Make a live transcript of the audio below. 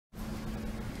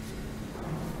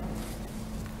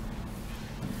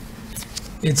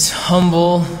It's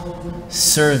humble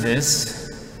service,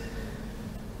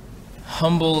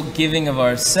 humble giving of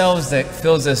ourselves that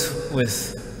fills us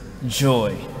with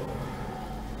joy.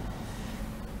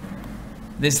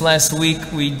 This last week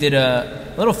we did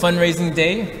a little fundraising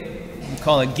day. We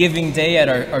call it Giving Day at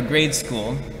our grade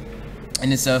school.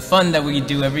 And it's a fund that we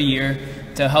do every year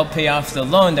to help pay off the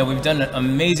loan that we've done an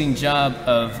amazing job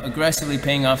of aggressively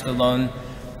paying off the loan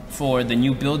for the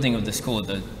new building of the school.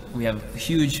 We have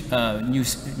huge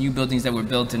new buildings that were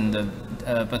built in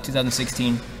about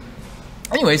 2016.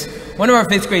 Anyways, one of our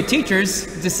 5th grade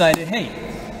teachers decided, hey,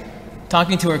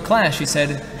 talking to her class, she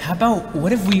said, how about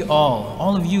what if we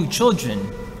all of you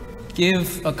children,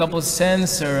 give a couple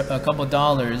cents or a couple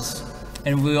dollars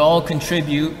and we all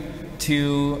contribute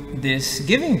to this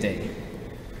giving day?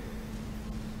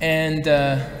 And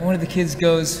one of the kids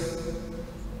goes,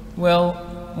 well,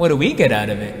 what do we get out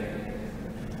of it?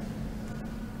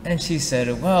 And she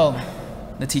said, well,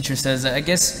 the teacher says, I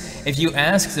guess if you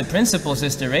ask the principal,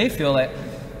 Sister Rayfield,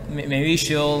 maybe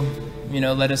she'll,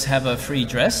 let us have a free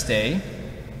dress day.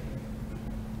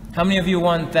 How many of you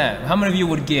want that? How many of you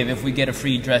would give if we get a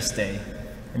free dress day?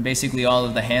 And basically all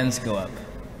of the hands go up.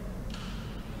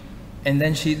 And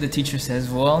then the teacher says,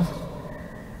 well,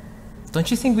 don't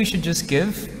you think we should just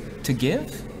give to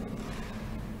give?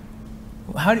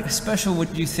 How special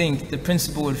would you think the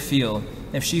principal would feel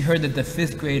if she heard that the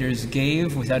 5th graders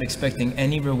gave without expecting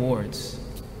any rewards?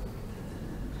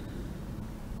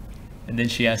 And then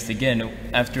she asked again,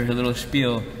 after her little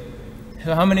spiel,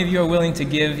 so how many of you are willing to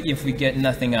give if we get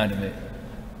nothing out of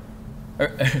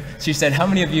it? She said, how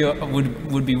many of you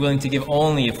would be willing to give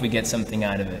only if we get something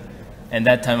out of it? And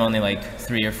that time only like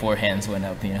 3 or 4 hands went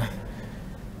up,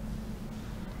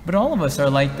 But all of us are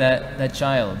like that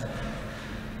child.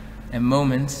 At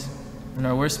moments, in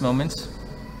our worst moments,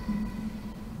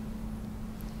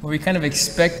 where we kind of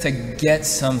expect to get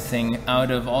something out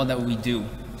of all that we do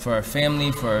for our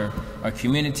family, for our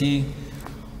community,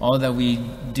 all that we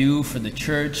do for the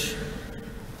church.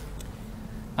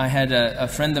 I had a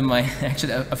friend of mine,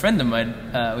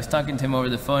 I was talking to him over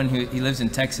the phone. He lives in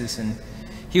Texas, and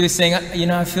he was saying,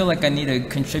 I feel like I need to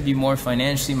contribute more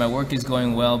financially. My work is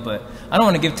going well, but I don't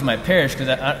want to give to my parish because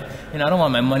I don't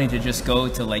want my money to just go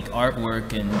to like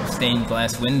artwork and stained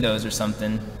glass windows or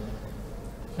something.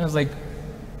 I was like,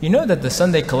 you know that the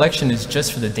Sunday collection is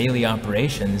just for the daily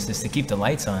operations, just to keep the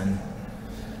lights on.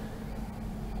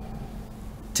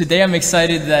 Today I'm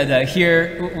excited that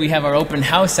here we have our open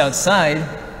house outside.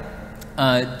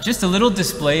 Just a little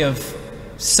display of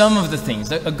some of the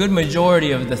things, a good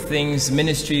majority of the things,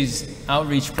 ministries,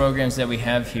 outreach programs that we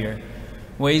have here.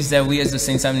 Ways that we as the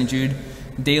St. Simon and Jude,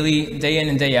 daily, day in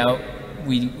and day out,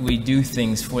 we do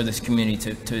things for this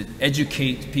community to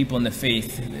educate people in the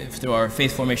faith through our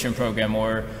faith formation program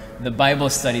or the Bible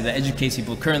study that educates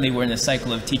people. Currently we're in the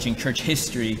cycle of teaching church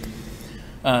history.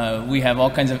 We have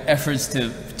all kinds of efforts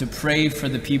to pray for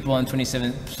the people on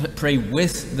 27th, pray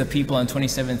with the people on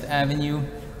 27th Avenue.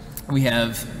 We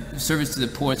have service to the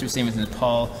poor through St. Vincent de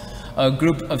Paul, a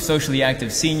group of socially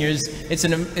active seniors.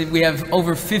 We have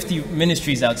over 50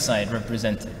 ministries outside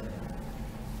represented.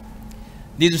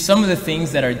 These are some of the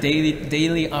things that our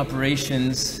daily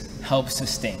operations help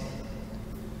sustain.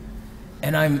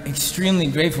 And I'm extremely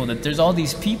grateful that there's all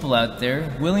these people out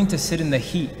there willing to sit in the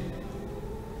heat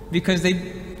because they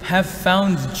have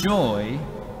found joy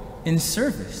in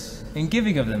service, in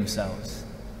giving of themselves.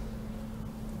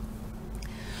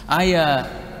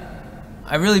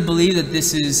 I really believe that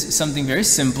this is something very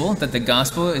simple, that the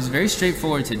gospel is very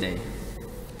straightforward today.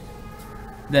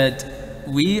 That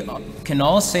we can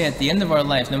all say at the end of our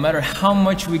life, no matter how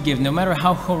much we give, no matter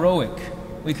how heroic,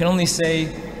 we can only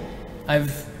say,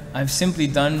 I've simply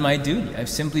done my duty. I've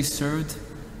simply served.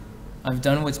 I've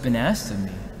done what's been asked of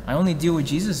me. I only do what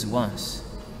Jesus wants.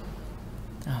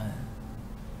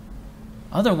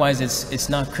 Otherwise, it's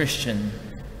not Christian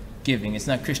giving. It's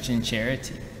not Christian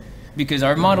charity. Because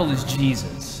our model is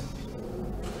Jesus.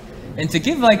 And to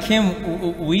give like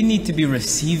him, we need to be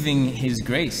receiving his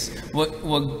grace.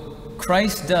 What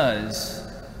Christ does,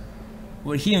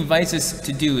 what he invites us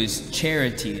to do is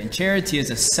charity. And charity is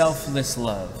a selfless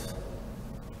love.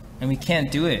 And we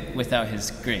can't do it without his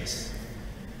grace.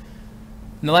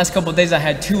 In the last couple of days, I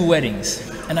had 2 weddings.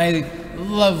 And I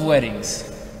love weddings.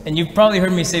 And you've probably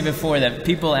heard me say before that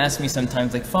people ask me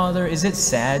sometimes, like, Father, is it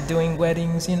sad doing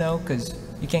weddings, because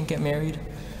you can't get married?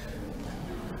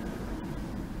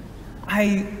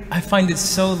 I find it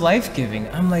so life-giving.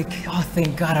 I'm like, oh,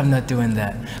 thank God I'm not doing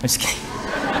that. I'm just kidding.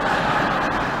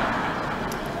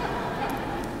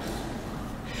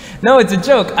 No, it's a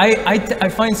joke. I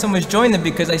find so much joy in it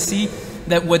because I see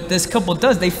that what this couple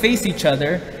does, they face each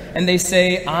other and they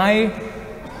say, I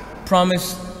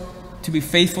promise to be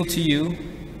faithful to you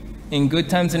in good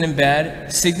times and in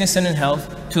bad, sickness and in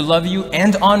health, to love you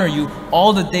and honor you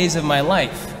all the days of my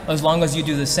life, as long as you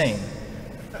do the same.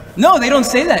 No, they don't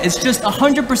say that. It's just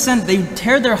 100%. They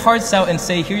tear their hearts out and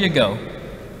say, here you go.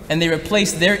 And they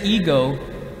replace their ego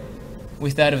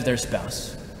with that of their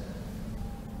spouse.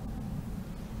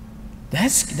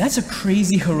 That's a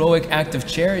crazy, heroic act of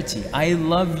charity. I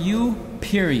love you,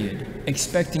 period,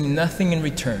 expecting nothing in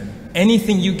return.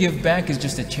 Anything you give back is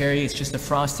just a cherry, it's just a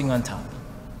frosting on top.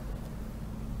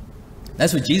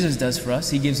 That's what Jesus does for us.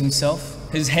 He gives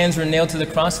himself. His hands were nailed to the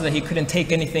cross so that he couldn't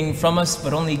take anything from us,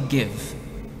 but only give.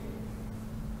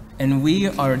 And we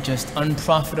are just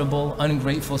unprofitable,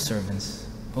 ungrateful servants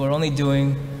who are only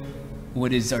doing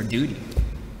what is our duty.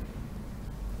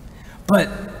 But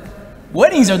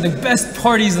weddings are the best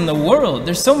parties in the world.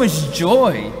 There's so much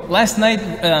joy. Last night,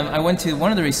 I went to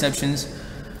one of the receptions,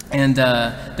 and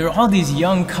there were all these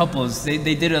young couples.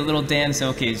 They did a little dance.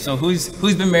 Okay, so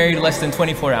who's been married less than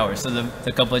 24 hours? So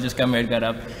the couple that just got married got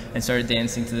up and started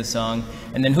dancing to the song.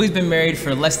 And then who's been married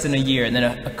for less than a year? And then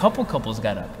a couple couples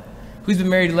got up. Who's been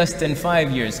married less than 5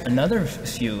 years? Another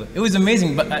few. It was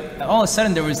amazing, but all of a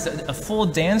sudden there was a full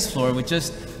dance floor with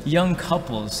just young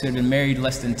couples who had been married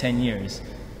less than 10 years.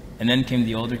 And then came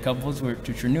the older couples,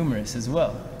 which were numerous as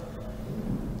well.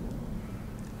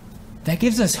 That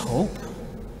gives us hope.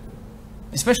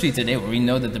 Especially today, where we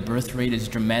know that the birth rate is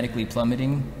dramatically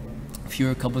plummeting,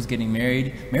 fewer couples getting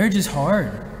married. Marriage is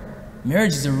hard.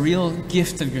 Marriage is a real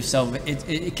gift of yourself.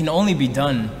 It can only be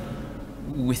done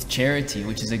with charity,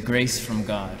 which is a grace from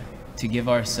God, to give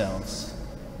ourselves.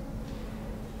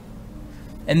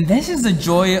 And this is the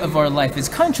joy of our life. It's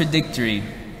contradictory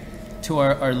to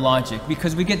our logic,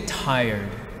 because we get tired.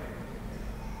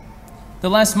 The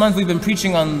last month we've been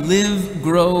preaching on live,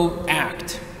 grow,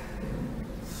 act.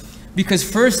 Because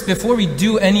first, before we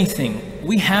do anything,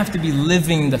 we have to be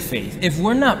living the faith. If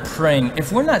we're not praying,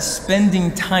 if we're not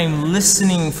spending time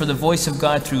listening for the voice of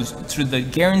God through the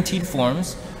guaranteed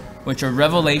forms, which are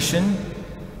revelation,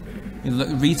 you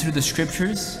read through the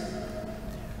scriptures,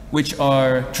 which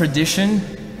are tradition,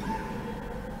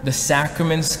 the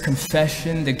sacraments,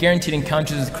 confession, the guaranteed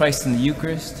encounters with Christ in the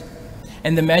Eucharist,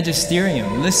 and the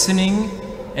magisterium, listening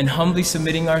and humbly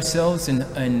submitting ourselves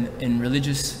in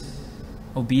religious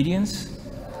obedience.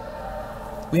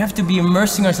 We have to be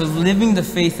immersing ourselves, living the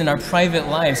faith in our private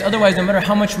lives. Otherwise, no matter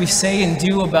how much we say and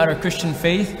do about our Christian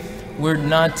faith, we're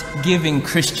not giving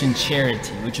Christian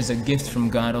charity, which is a gift from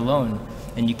God alone.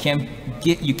 And you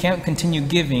can't continue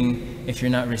giving if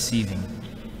you're not receiving.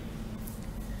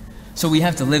 So we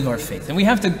have to live our faith, and we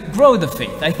have to grow the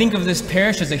faith. I think of this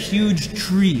parish as a huge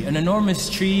tree, an enormous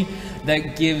tree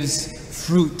that gives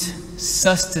fruit,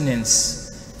 sustenance,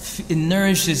 it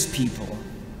nourishes people.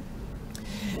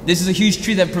 This is a huge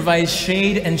tree that provides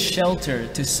shade and shelter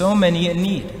to so many in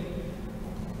need,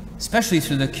 especially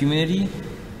through the community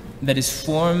that is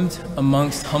formed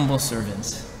amongst humble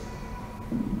servants.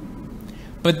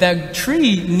 But that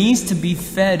tree needs to be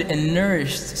fed and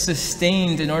nourished,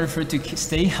 sustained, in order for it to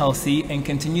stay healthy and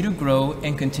continue to grow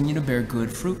and continue to bear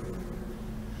good fruit.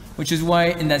 Which is why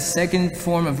in that second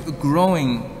form of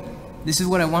growing, this is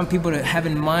what I want people to have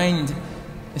in mind,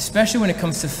 especially when it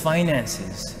comes to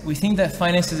finances. We think that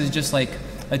finances is just like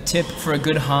a tip for a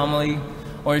good homily,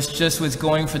 or it's just what's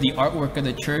going for the artwork of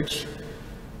the church.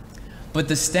 But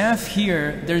the staff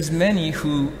here, there's many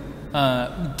who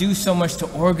do so much to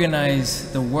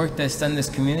organize the work that's done in this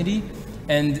community,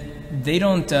 and they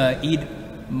don't eat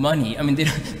money. I mean,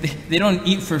 they don't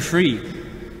eat for free.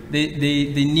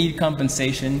 They need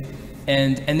compensation,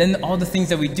 and then all the things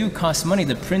that we do cost money.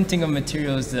 The printing of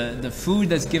materials, the food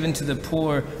that's given to the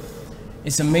poor.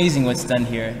 It's amazing what's done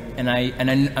here, and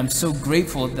I'm so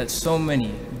grateful that so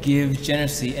many give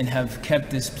generously and have kept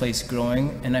this place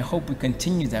growing, and I hope we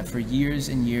continue that for years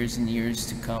and years and years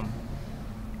to come.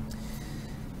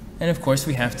 And of course,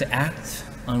 we have to act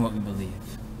on what we believe.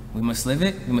 We must live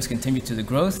it, we must contribute to the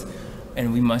growth,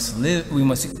 and we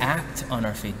must act on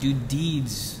our faith, do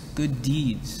deeds, good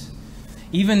deeds.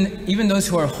 Even those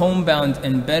who are homebound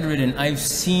and bedridden, I've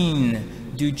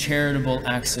seen do charitable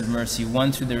acts of mercy,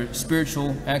 one through their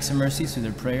spiritual acts of mercy, through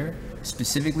their prayer,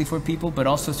 specifically for people, but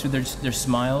also through their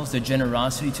smiles, their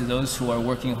generosity to those who are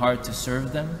working hard to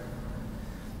serve them.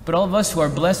 But all of us who are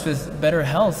blessed with better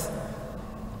health,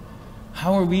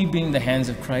 how are we being the hands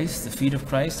of Christ, the feet of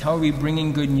Christ? How are we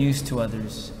bringing good news to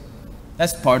others?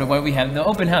 That's part of why we have the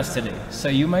open house today. So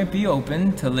you might be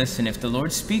open to listen. If the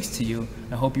Lord speaks to you,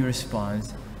 I hope you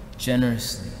respond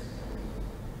generously.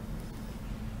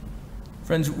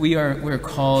 Friends, we're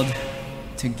called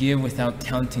to give without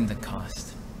counting the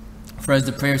cost. For as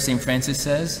the prayer of St. Francis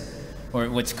says, or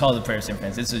what's called the prayer of St.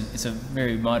 Francis, it's a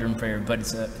very modern prayer, but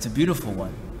it's a beautiful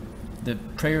one. The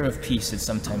prayer of peace is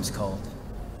sometimes called.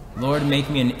 Lord, make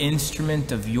me an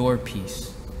instrument of your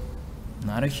peace,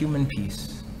 not a human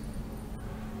peace.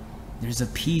 There's a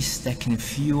peace that can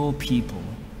fuel people,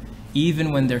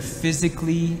 even when they're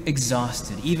physically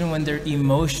exhausted, even when they're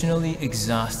emotionally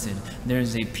exhausted.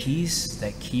 There's a peace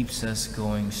that keeps us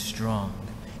going strong.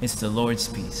 It's the Lord's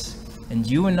peace. And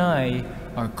you and I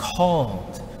are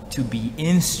called to be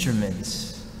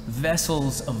instruments,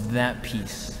 vessels of that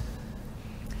peace,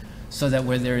 so that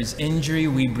where there is injury,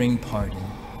 we bring pardon.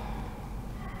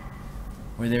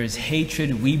 Where there is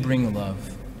hatred, we bring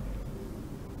love,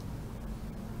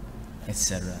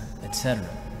 etc., etc.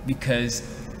 Because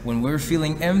when we're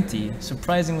feeling empty,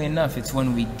 surprisingly enough, it's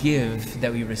when we give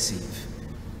that we receive.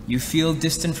 You feel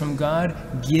distant from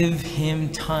God, give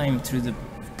Him time through the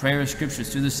prayer of scriptures,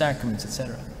 through the sacraments,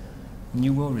 etc. And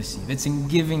you will receive. It's in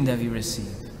giving that we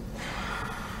receive.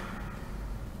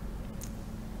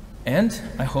 And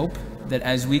I hope that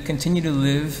as we continue to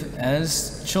live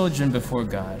as children before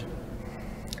God,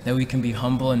 that we can be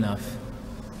humble enough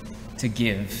to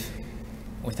give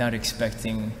without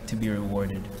expecting to be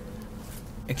rewarded,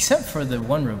 except for the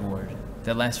one reward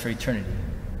that lasts for eternity,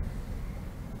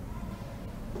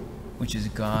 which is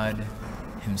God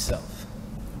Himself.